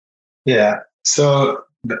 Yeah, so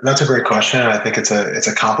that's a great question. I think it's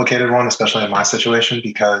a complicated one, especially in my situation,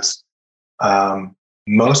 because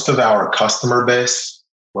most of our customer base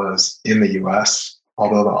was in the US,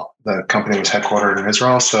 although the company was headquartered in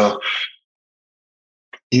Israel. So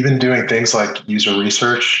even doing things like user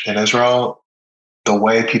research in Israel, the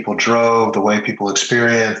way people drove, the way people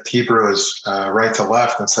experienced, Hebrew is right to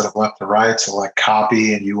left instead of left to right. So like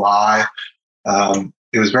copy and UI,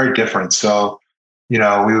 it was very different. So, we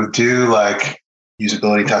would do like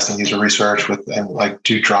usability testing, user research and like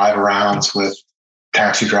do drive arounds with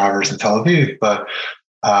taxi drivers in Tel Aviv. But,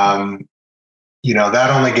 that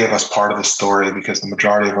only gave us part of the story because the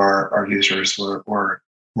majority of our users were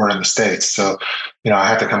in the States. So, I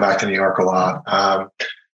had to come back to New York a lot.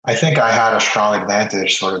 I think I had a strong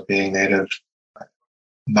advantage sort of being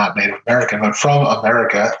not Native American, but from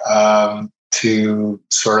America, to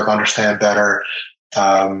sort of understand better,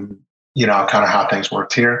 kind of how things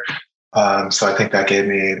worked here. So I think that gave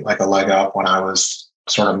me like a leg up when I was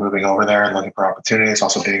sort of moving over there and looking for opportunities,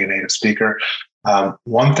 also being a native speaker.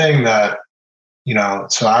 One thing that,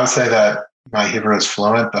 so I would say that my Hebrew is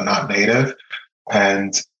fluent, but not native.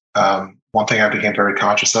 And one thing I became very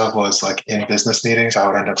conscious of was like in business meetings, I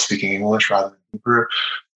would end up speaking English rather than Hebrew,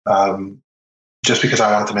 just because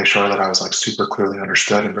I wanted to make sure that I was like super clearly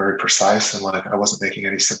understood and very precise, and like I wasn't making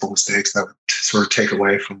any simple mistakes that would sort of take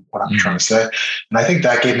away from what I'm trying to say. And I think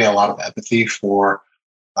that gave me a lot of empathy for,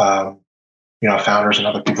 founders and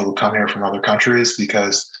other people who come here from other countries,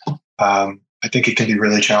 because I think it can be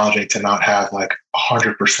really challenging to not have like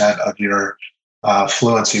 100% of your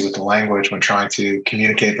fluency with the language when trying to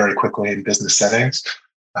communicate very quickly in business settings.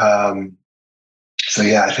 So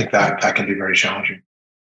yeah, I think that can be very challenging.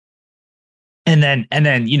 And then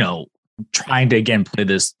trying to again play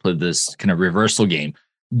this kind of reversal game.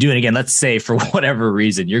 Do it again. Let's say for whatever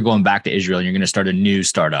reason you're going back to Israel and you're going to start a new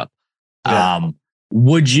startup. Yeah.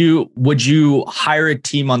 Would you hire a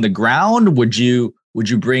team on the ground? Would you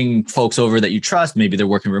bring folks over that you trust? Maybe they're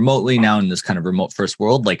working remotely now in this kind of remote first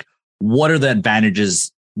world. Like, what are the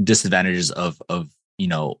advantages, disadvantages of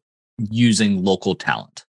using local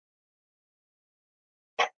talent?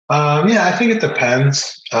 Yeah, I think it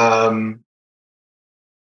depends. I've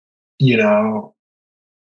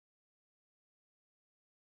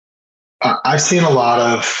seen a lot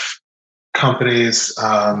of companies.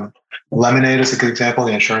 Lemonade is a good example.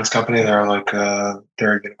 The insurance company, they're a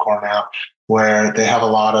unicorn now, where they have a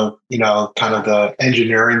lot of, kind of the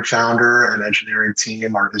engineering founder and engineering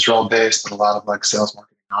team are Israel based, but a lot of like sales,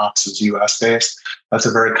 marketing, ops is US based. That's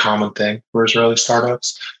a very common thing for Israeli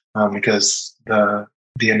startups, because the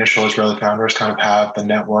initial Israeli founders kind of have the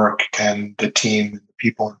network and the team, the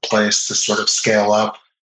people in place to sort of scale up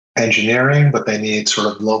engineering, but they need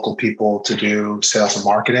sort of local people to do sales and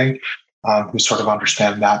marketing, who sort of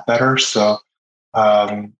understand that better. So,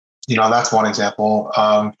 that's one example.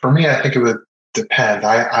 For me, I think it would depend.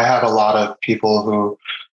 I have a lot of people who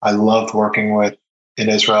I loved working with in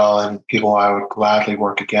Israel and people I would gladly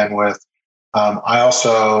work again with. I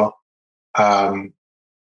also,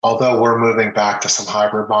 although we're moving back to some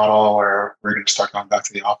hybrid model where we're going to start going back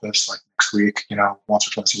to the office like next week, once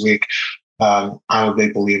or twice a week, I'm a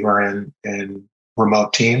big believer in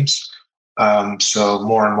remote teams. So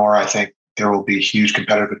more and more, I think there will be huge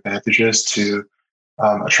competitive advantages to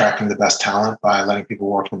attracting the best talent by letting people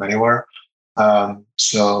work from anywhere.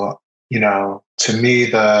 So, to me,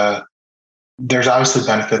 there's obviously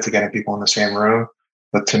benefit to getting people in the same room,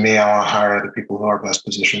 but to me, I want to hire the people who are best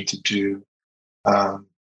positioned to do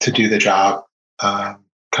the job, kind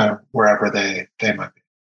of wherever they might be.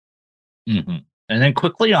 Mm-hmm. And then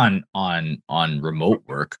quickly on remote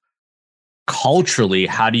work, culturally,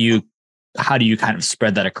 how do you kind of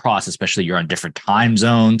spread that across? Especially you're on different time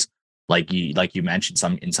zones, like you mentioned,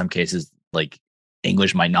 in some cases, like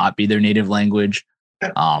English might not be their native language.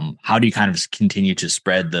 How do you kind of continue to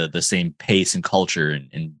spread the same pace and culture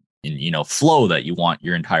and flow that you want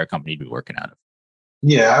your entire company to be working out of?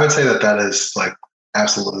 Yeah, I would say that is like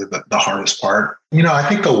absolutely the hardest part. I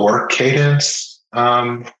think the work cadence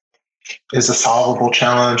is a solvable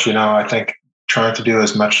challenge. I think trying to do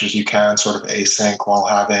as much as you can sort of async while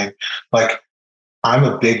having, like, I'm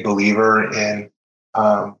a big believer in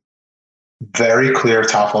very clear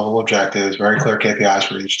top level objectives, very clear KPIs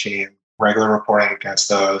for each team, regular reporting against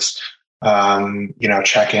those,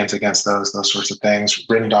 check-ins against those sorts of things.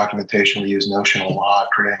 Written documentation, we use Notion a lot,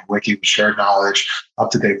 creating a wiki with shared knowledge,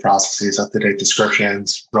 up-to-date processes, up-to-date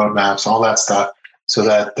descriptions, roadmaps, all that stuff, so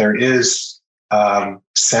that there is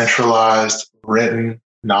centralized written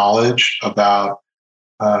knowledge about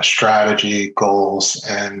strategy, goals,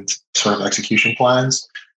 and sort of execution plans.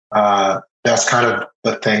 That's kind of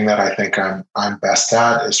the thing that I think I'm best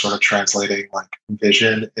at, is sort of translating like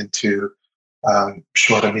vision into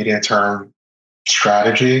short and medium term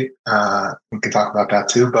strategy. We can talk about that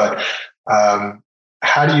too, but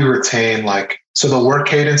how do you retain, like, so the work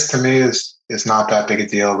cadence to me is not that big a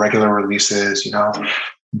deal. Regular releases,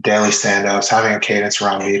 daily stand-ups, having a cadence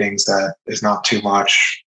around meetings that is not too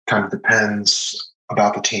much, kind of depends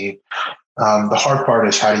about the team. The hard part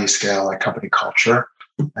is, how do you scale like company culture,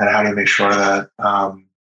 and how do you make sure that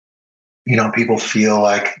people feel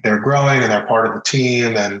like they're growing and they're part of the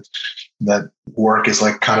team, and that work is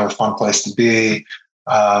like kind of a fun place to be.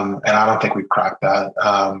 And I don't think we've cracked that.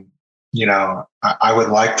 I would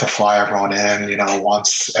like to fly everyone in,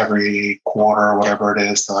 once every quarter, whatever it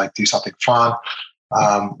is, to like do something fun.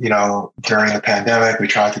 During the pandemic, we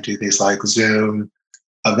tried to do these like Zoom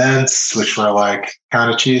events, which were like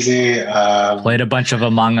kind of cheesy. Played a bunch of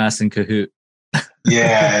Among Us and Kahoot.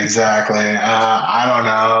 Yeah, exactly. I don't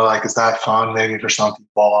know. Like, is that fun? Maybe for some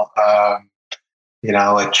people.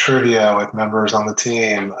 Like trivia with members on the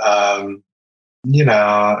team. I don't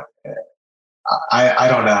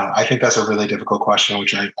know. I think that's a really difficult question,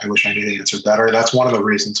 which I wish I knew the answer better. That's one of the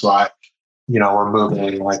reasons why, we're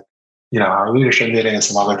moving, like, our leadership meeting and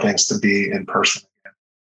some other things to be in person.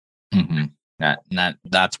 Mm-hmm.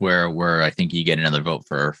 That's where I think you get another vote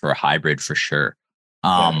for a hybrid for sure.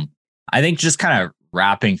 Yeah. I think just kind of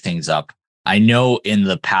wrapping things up, I know in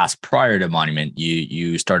the past prior to Monument,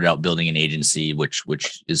 you started out building an agency, which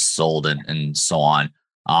is sold and so on.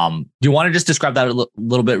 Do you want to just describe that a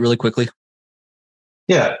little bit really quickly?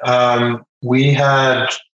 Yeah. We had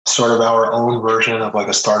sort of our own version of like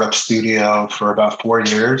a startup studio for about 4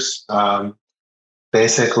 years.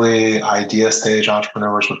 Basically, idea stage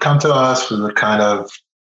entrepreneurs would come to us. We would kind of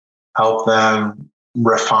help them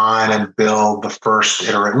refine and build the first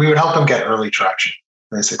iteration. We would help them get early traction,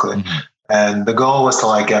 basically. Mm-hmm. And the goal was to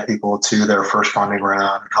like get people to their first funding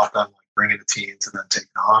round and help them like bring in the teams and then take it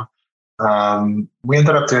on. We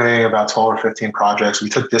ended up doing about 12 or 15 projects. We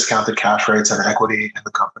took discounted cash rates and equity in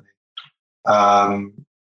the company.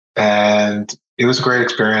 And it was a great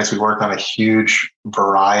experience. We worked on a huge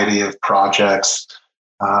variety of projects.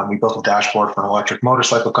 We built a dashboard for an electric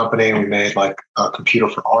motorcycle company. We made like a computer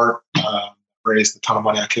for art, raised a ton of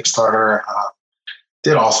money on Kickstarter,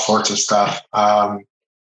 did all sorts of stuff.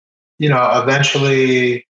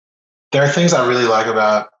 Eventually there are things I really like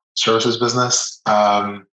about services business.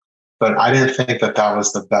 But I didn't think that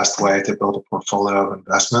was the best way to build a portfolio of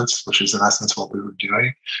investments, which is in essence what we were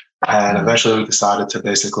doing. And eventually we decided to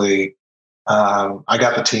basically, I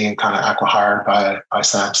got the team kind of acqui-hired by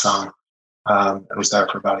Samsung. It was there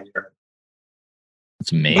for about a year.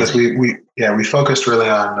 That's amazing. Because we focused really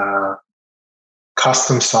on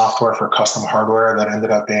custom software for custom hardware that ended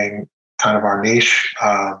up being kind of our niche.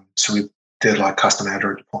 So we did like custom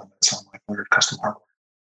Android deployments on like weird custom hardware.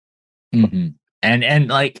 Mm-hmm. And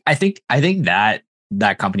like I think that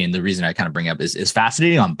company, and the reason I kind of bring up is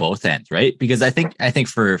fascinating on both ends, right? Because I think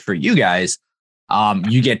for you guys,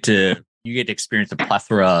 you get to experience a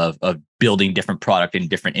plethora of building different product in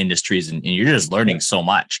different industries, and you're just learning so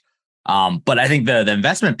much. But I think the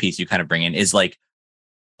investment piece you kind of bring in is like,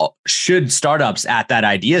 should startups at that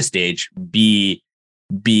idea stage be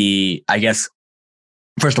I guess,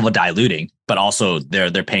 first of all, diluting, but also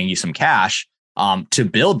they're paying you some cash to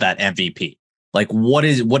build that MVP. Like what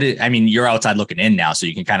is, I mean, you're outside looking in now, so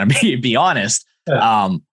you can kind of be honest.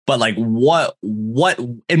 Yeah. But like what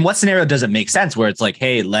in what scenario does it make sense where it's like,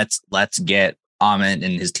 hey, let's get Amit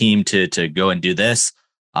and his team to go and do this?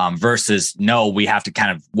 versus no, we have to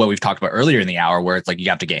kind of what we've talked about earlier in the hour, where it's like you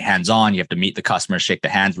have to get hands-on, you have to meet the customer, shake the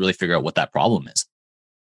hands, really figure out what that problem is.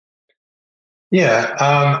 Yeah,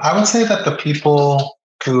 I would say that the people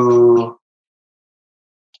who,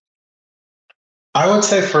 I would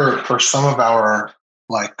say for some of our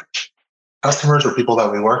like customers or people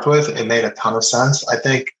that we worked with, it made a ton of sense. I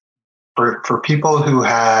think for people who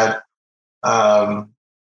had,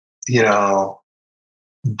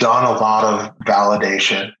 done a lot of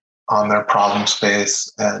validation on their problem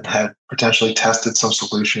space and had potentially tested some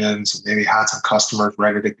solutions and maybe had some customers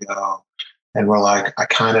ready to go. And we're like, I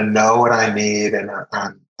kind of know what I need. And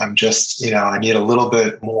I'm just, I need a little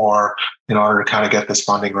bit more in order to kind of get this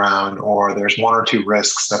funding round, or there's one or two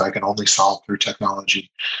risks that I can only solve through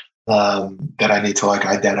technology that I need to like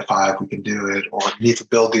identify if we can do it, or need to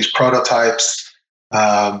build these prototypes,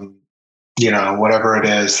 whatever it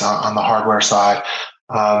is on the hardware side.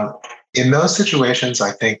 In those situations,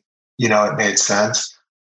 I think, it made sense.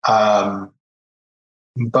 But,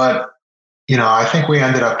 I think we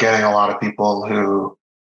ended up getting a lot of people who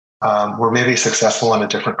were maybe successful in a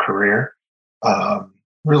different career,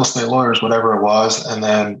 real estate lawyers, whatever it was. And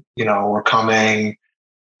then, were coming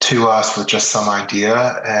to us with just some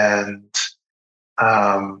idea. And,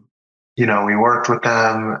 we worked with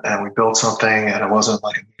them and we built something, and it wasn't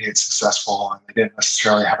like immediate successful, and they didn't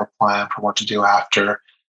necessarily have a plan for what to do after.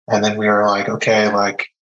 And then we were like, okay,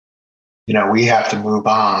 we have to move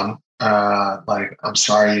on. I'm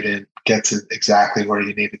sorry you didn't get to exactly where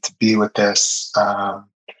you needed to be with this.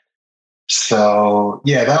 So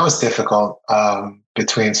yeah, that was difficult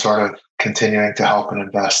between sort of continuing to help and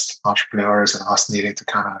invest entrepreneurs and us needing to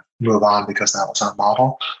kind of move on because that was our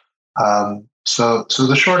model. So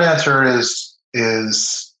the short answer is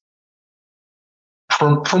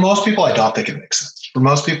for most people, I don't think it makes sense. For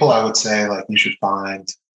most people, I would say like you should find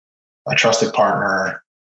a trusted partner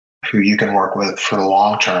who you can work with for the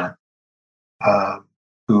long term,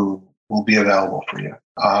 who will be available for you.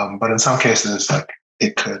 But in some cases, like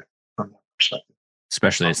it could from that perspective.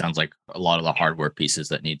 Especially, it sounds like a lot of the hardware pieces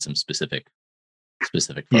that need some specific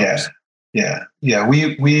focus. Yeah.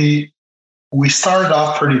 We started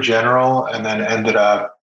off pretty general and then ended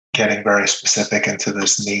up getting very specific into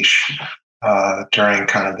this niche during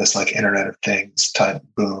kind of this like Internet of Things type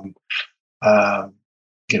boom, a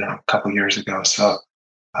couple years ago. So,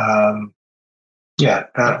 that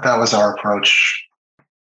was our approach.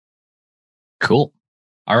 Cool.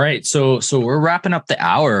 All right. So we're wrapping up the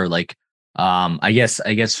hour. Like, I guess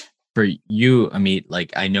for you, Amit,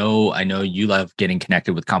 like I know you love getting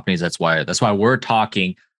connected with companies. That's why we're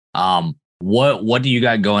talking. What do you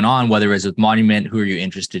got going on? Whether it's with Monument, who are you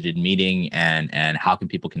interested in meeting, and how can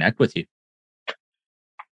people connect with you?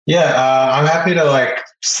 Yeah, I'm happy to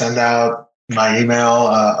send out my email,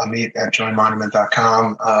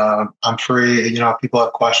 amit@joinmonument.com. I'm free. If people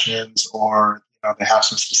have questions or they have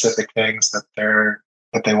some specific things that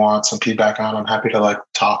they want some feedback on, I'm happy to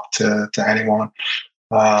talk to anyone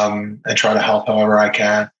and try to help however I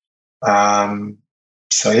can.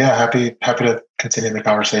 So yeah, happy to continue the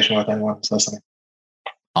conversation with anyone who's listening.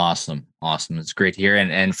 Awesome. It's great to hear.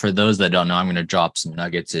 And for those that don't know, I'm going to drop some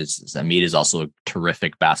nuggets. Amit is also a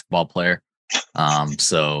terrific basketball player.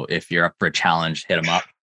 So if you're up for a challenge, hit him up.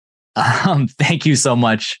 Thank you so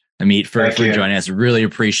much, Amit, for joining us. Really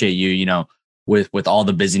appreciate you, with all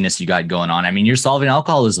the busyness you got going on. I mean, you're solving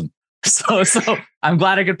alcoholism. So I'm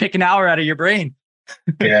glad I could pick an hour out of your brain.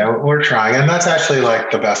 Yeah, we're trying. And that's actually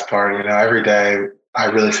the best part, every day I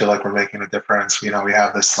really feel like we're making a difference. We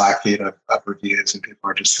have this Slack feed of reviews and people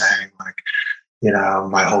are just saying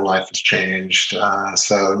my whole life has changed.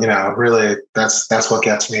 So, really that's what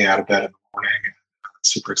gets me out of bed in the morning. I'm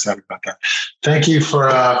super excited about that. Thank you for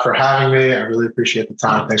having me. I really appreciate the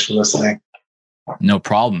time. Thanks for listening. No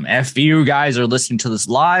problem. If you guys are listening to this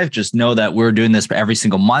live, just know that we're doing this every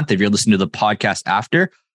single month. If you're listening to the podcast after,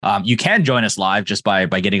 you can join us live just by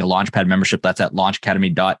getting a Launchpad membership. That's at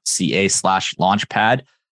launchacademy.ca/launchpad.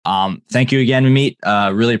 Thank you again, Amit.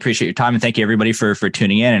 Really appreciate your time. And thank you everybody for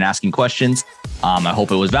tuning in and asking questions. I hope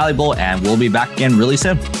it was valuable, and we'll be back again really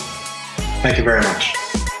soon. Thank you very much.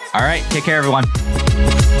 All right. Take care, everyone.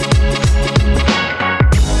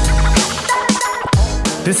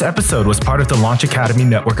 This episode was part of the Launch Academy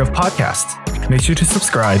network of podcasts. Make sure to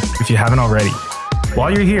subscribe if you haven't already.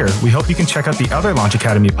 While you're here, we hope you can check out the other Launch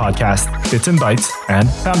Academy podcasts, Bits and Bytes and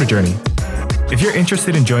Founder Journey. If you're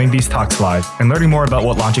interested in joining these talks live and learning more about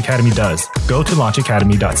what Launch Academy does, go to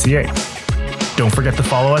launchacademy.ca. Don't forget to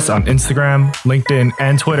follow us on Instagram, LinkedIn,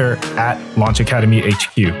 and Twitter at Launch Academy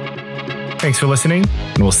HQ. Thanks for listening,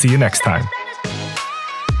 and we'll see you next time.